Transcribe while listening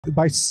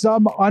by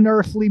some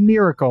unearthly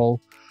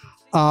miracle,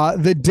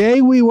 the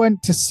day we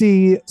went to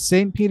see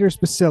St. Peter's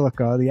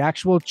Basilica, the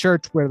actual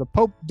church where the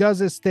Pope does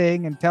his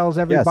thing and tells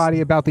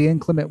everybody about the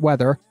inclement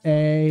weather,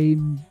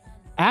 an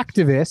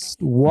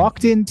activist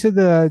walked into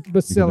the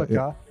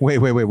Basilica. Wait.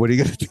 What are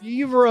you going to do?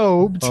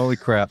 Derobed. Holy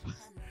crap.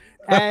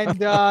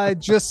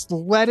 And just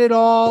let it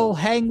all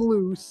hang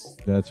loose.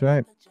 That's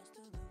right.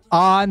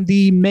 On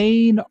the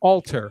main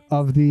altar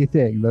of the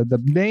thing. The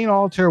main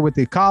altar with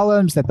the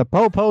columns that the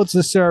Pope holds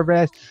the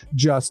service,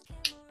 just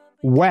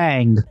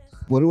whang.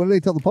 What do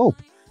they tell the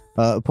Pope?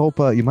 Pope,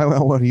 you might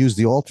want to use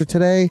the altar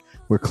today.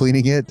 We're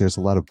cleaning it. There's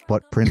a lot of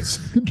butt prints.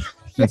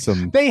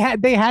 They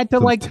had to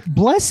like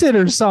bless it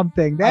or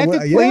something. They had to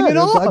clean it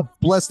up. I'd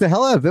bless the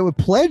hell out of it with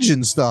pledge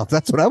and stuff.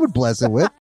 That's what I would bless it with.